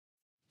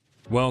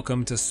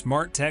Welcome to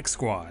Smart Tech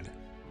Squad.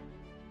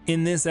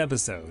 In this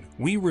episode,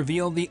 we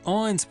reveal the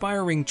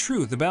awe-inspiring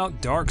truth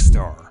about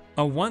DARKSTAR,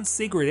 a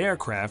once-secret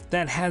aircraft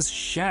that has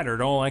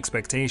shattered all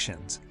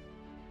expectations.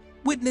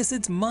 Witness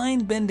its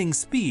mind-bending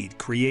speed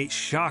create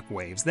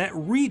shockwaves that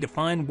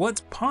redefine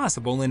what's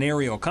possible in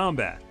aerial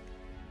combat.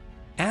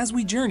 As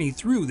we journey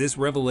through this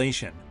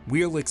revelation,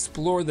 we'll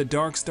explore the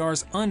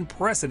DARKSTAR's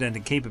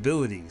unprecedented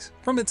capabilities,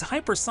 from its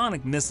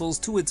hypersonic missiles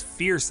to its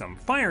fearsome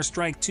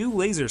FIRESTRIKE 2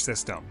 laser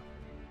system.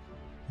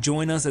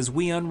 Join us as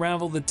we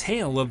unravel the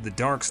tale of the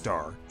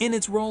DARKSTAR and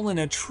its role in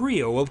a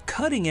trio of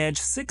cutting-edge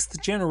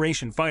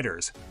 6th-generation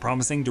fighters,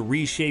 promising to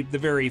reshape the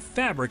very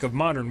fabric of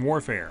modern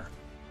warfare.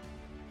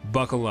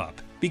 Buckle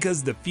up,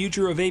 because the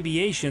future of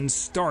aviation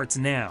starts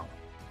now.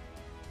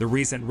 The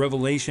recent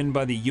revelation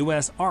by the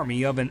U.S.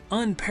 Army of an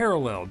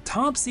unparalleled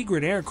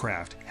top-secret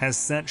aircraft has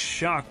sent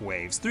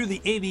shockwaves through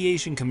the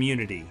aviation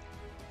community.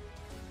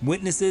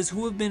 Witnesses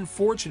who have been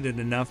fortunate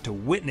enough to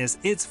witness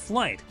its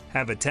flight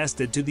have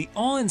attested to the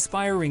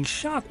awe-inspiring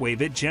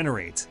shockwave it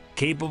generates,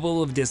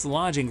 capable of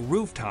dislodging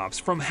rooftops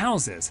from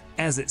houses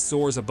as it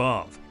soars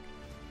above.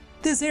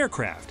 This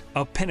aircraft,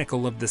 a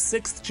pinnacle of the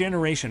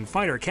 6th-generation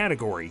fighter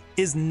category,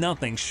 is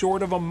nothing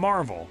short of a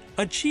marvel,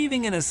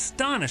 achieving an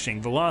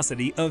astonishing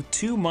velocity of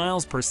 2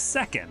 miles per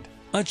second.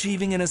 A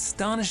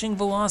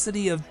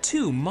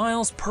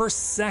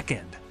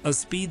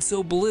speed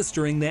so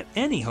blistering that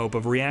any hope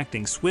of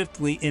reacting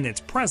swiftly in its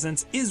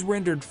presence is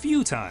rendered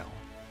futile.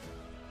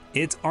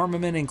 Its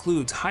armament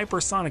includes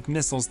hypersonic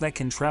missiles that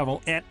can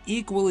travel at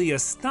equally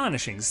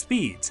astonishing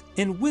speeds,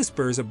 and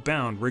whispers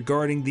abound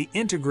regarding the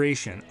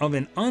integration of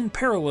an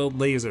unparalleled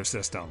laser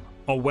system,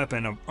 a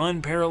weapon of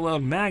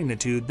unparalleled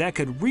magnitude that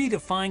could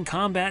redefine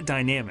combat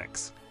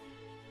dynamics.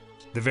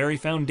 The very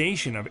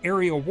foundation of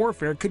aerial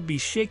warfare could be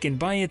shaken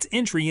by its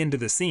entry into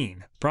the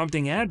scene,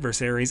 prompting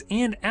adversaries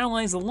and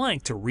allies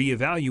alike to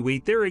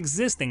reevaluate their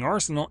existing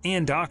arsenal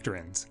and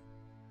doctrines.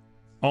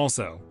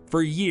 Also,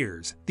 for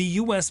years, the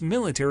US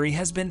military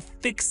has been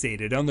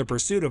fixated on the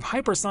pursuit of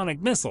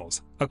hypersonic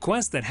missiles, a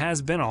quest that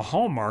has been a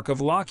hallmark of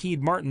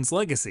Lockheed Martin's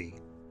legacy.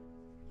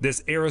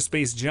 This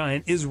aerospace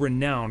giant is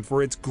renowned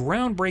for its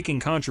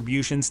groundbreaking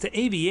contributions to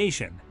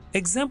aviation,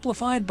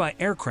 exemplified by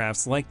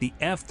aircrafts like the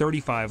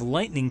F-35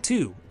 Lightning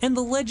II and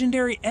the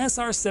legendary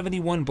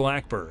SR-71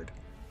 Blackbird.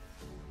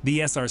 The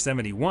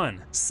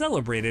SR-71,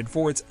 celebrated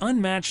for its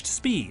unmatched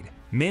speed,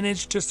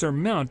 managed to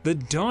surmount the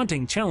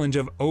daunting challenge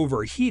of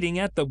overheating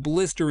at the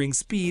blistering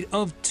speed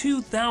of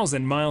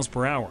 2,000 miles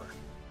per hour.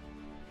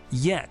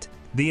 Yet,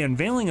 the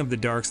unveiling of the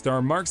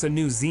DARKSTAR marks a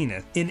new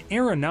zenith in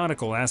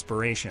aeronautical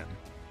aspiration.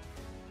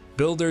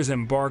 Builders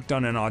embarked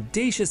on an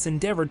audacious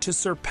endeavor to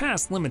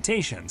surpass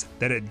limitations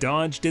that had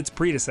dodged its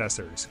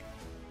predecessors.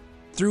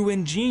 Through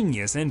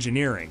ingenious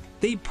engineering,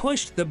 they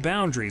pushed the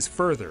boundaries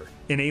further,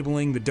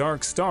 enabling the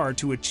DARKSTAR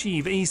to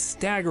achieve a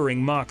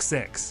staggering Mach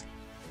 6.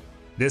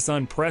 This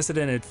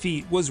unprecedented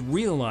feat was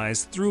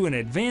realized through an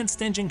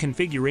advanced engine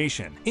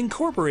configuration,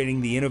 incorporating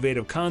the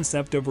innovative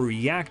concept of a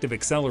reactive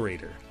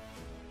accelerator.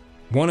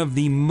 One of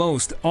the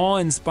most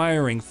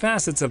awe-inspiring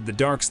facets of the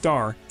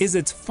DARKSTAR is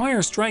its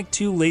FIRESTRIKE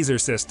 2 laser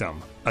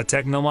system, a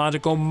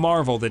technological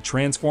marvel that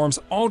transforms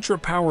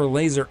ultra-power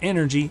laser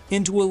energy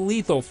into a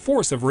lethal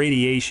force of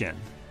radiation.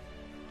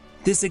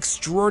 This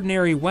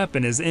extraordinary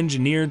weapon is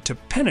engineered to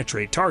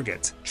penetrate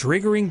targets,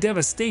 triggering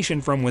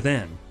devastation from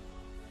within.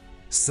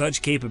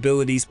 Such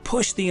capabilities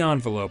push the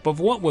envelope of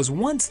what was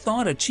once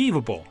thought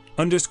achievable,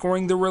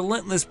 underscoring the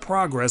relentless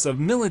progress of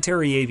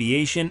military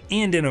aviation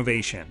and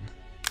innovation.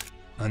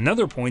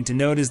 Another point to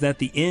note is that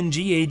the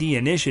NGAD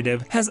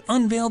initiative has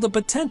unveiled a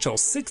potential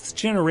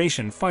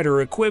 6th-generation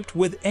fighter equipped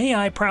with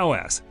AI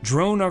prowess,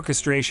 drone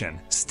orchestration,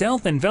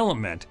 stealth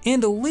envelopment,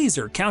 and a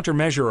laser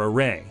countermeasure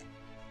array.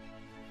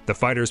 The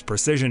fighter's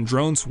precision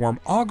drone swarm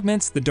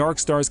augments the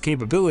DARKSTAR's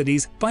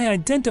capabilities by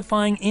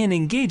identifying and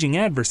engaging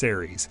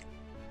adversaries.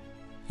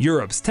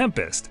 Europe's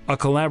Tempest, a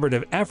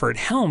collaborative effort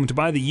helmed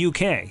by the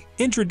UK,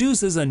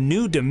 introduces a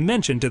new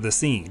dimension to the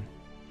scene.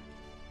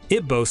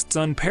 It boasts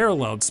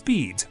unparalleled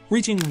speeds,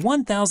 reaching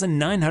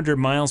 1,900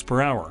 miles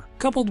per hour,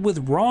 coupled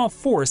with raw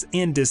force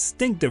and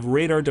distinctive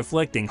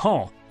radar-deflecting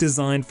hull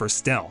designed for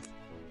stealth.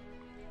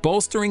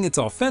 Bolstering its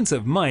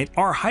offensive might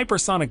are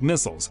hypersonic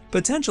missiles,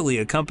 potentially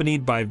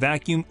accompanied by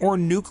vacuum or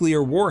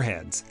nuclear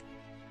warheads.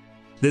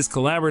 This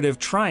collaborative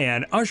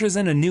triad ushers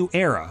in a new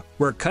era,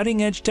 where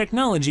cutting-edge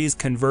technologies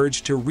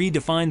converge to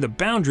redefine the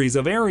boundaries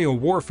of aerial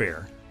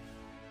warfare.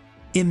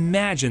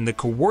 Imagine the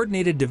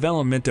coordinated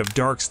development of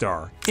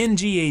DARKSTAR,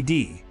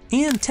 NGAD,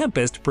 and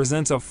Tempest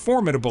presents a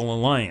formidable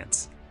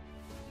alliance.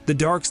 The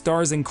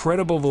DARKSTAR's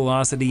incredible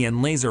velocity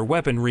and laser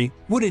weaponry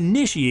would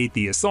initiate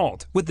the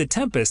assault, with the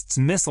Tempest's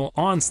missile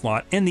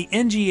onslaught and the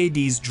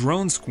NGAD's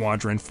drone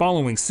squadron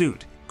following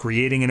suit,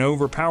 creating an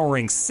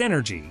overpowering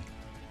synergy.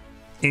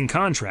 In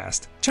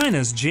contrast,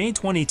 China's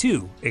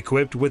J-22,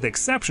 equipped with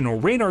exceptional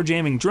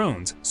radar-jamming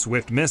drones,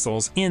 swift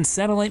missiles, and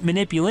satellite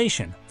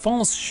manipulation,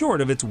 falls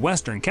short of its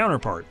Western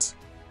counterparts.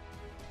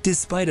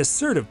 Despite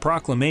assertive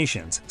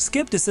proclamations,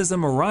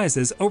 skepticism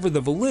arises over the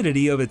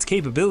validity of its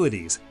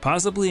capabilities,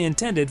 possibly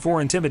intended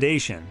for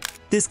intimidation.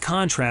 This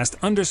contrast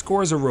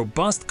underscores a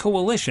robust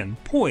coalition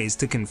poised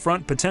to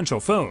confront potential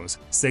foes,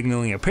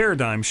 signaling a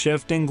paradigm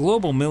shift in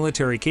global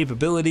military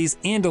capabilities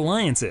and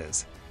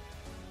alliances.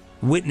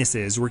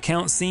 Witnesses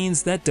recount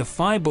scenes that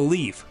defy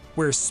belief,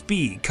 where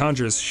speed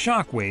conjures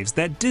shockwaves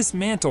that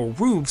dismantle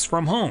roofs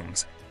from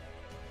homes.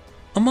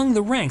 Among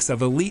the ranks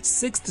of elite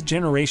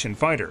 6th-generation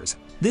fighters,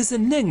 this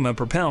enigma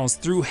propels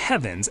through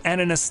heavens at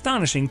an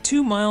astonishing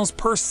 2 miles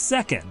per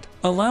second,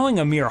 allowing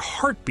a mere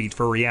heartbeat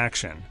for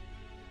reaction.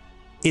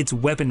 Its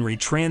weaponry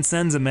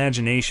transcends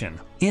imagination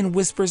and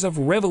whispers of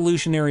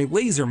revolutionary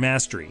laser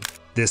mastery.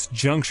 This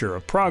juncture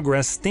of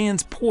progress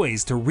stands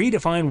poised to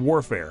redefine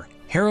warfare,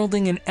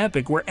 heralding an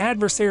epic where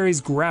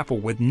adversaries grapple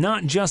with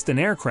not just an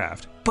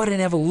aircraft, but an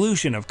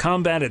evolution of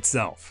combat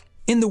itself.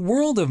 In the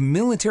world of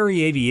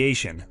military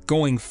aviation,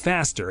 going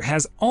faster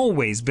has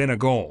always been a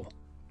goal.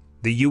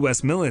 The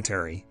US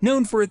military,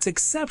 known for its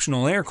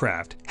exceptional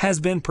aircraft, has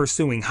been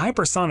pursuing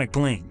hypersonic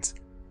planes.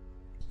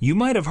 You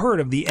might have heard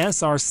of the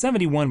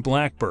SR-71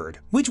 Blackbird,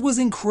 which was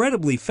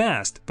incredibly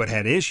fast but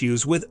had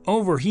issues with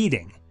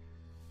overheating.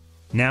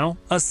 Now,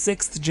 a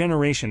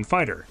 6th-generation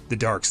fighter, the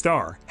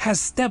DARKSTAR, has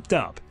stepped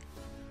up.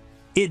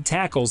 It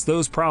tackles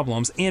those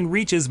problems and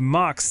reaches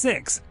Mach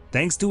 6,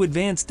 thanks to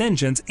advanced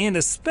engines and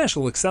a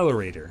special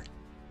accelerator.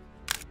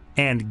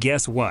 And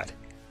guess what?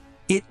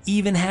 It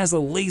even has a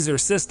laser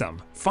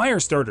system,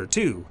 Firestarter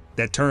 2,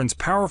 that turns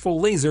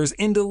powerful lasers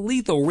into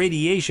lethal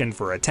radiation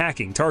for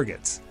attacking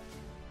targets.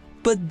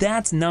 But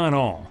that's not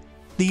all.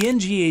 The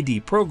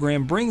NGAD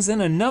program brings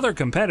in another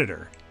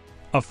competitor,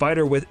 a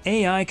fighter with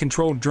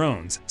AI-controlled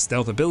drones,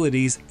 stealth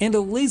abilities, and a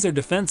laser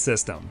defense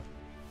system.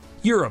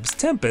 Europe's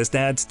Tempest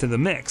adds to the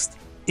mix.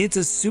 It's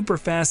a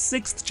super-fast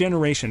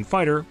 6th-generation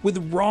fighter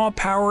with raw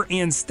power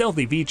and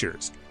stealthy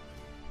features.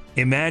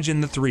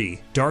 Imagine the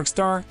three,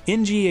 DARKSTAR,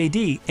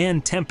 NGAD,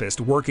 and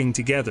Tempest working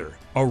together,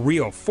 a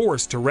real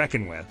force to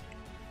reckon with.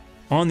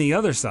 On the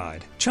other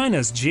side,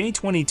 China's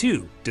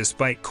J-22,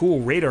 despite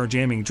cool radar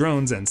jamming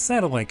drones and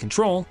satellite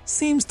control,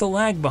 seems to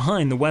lag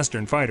behind the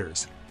Western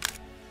fighters.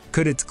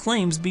 Could its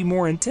claims be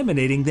more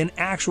intimidating than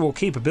actual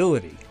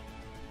capability?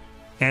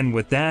 And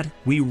with that,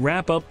 we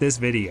wrap up this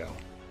video.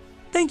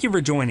 Thank you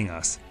for joining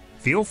us.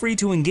 Feel free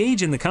to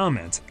engage in the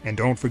comments, and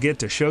don't forget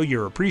to show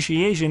your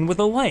appreciation with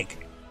a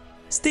like.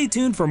 Stay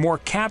tuned for more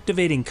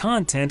captivating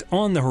content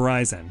on the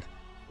horizon.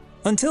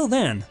 Until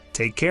then,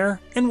 take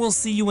care, and we'll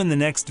see you in the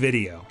next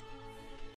video.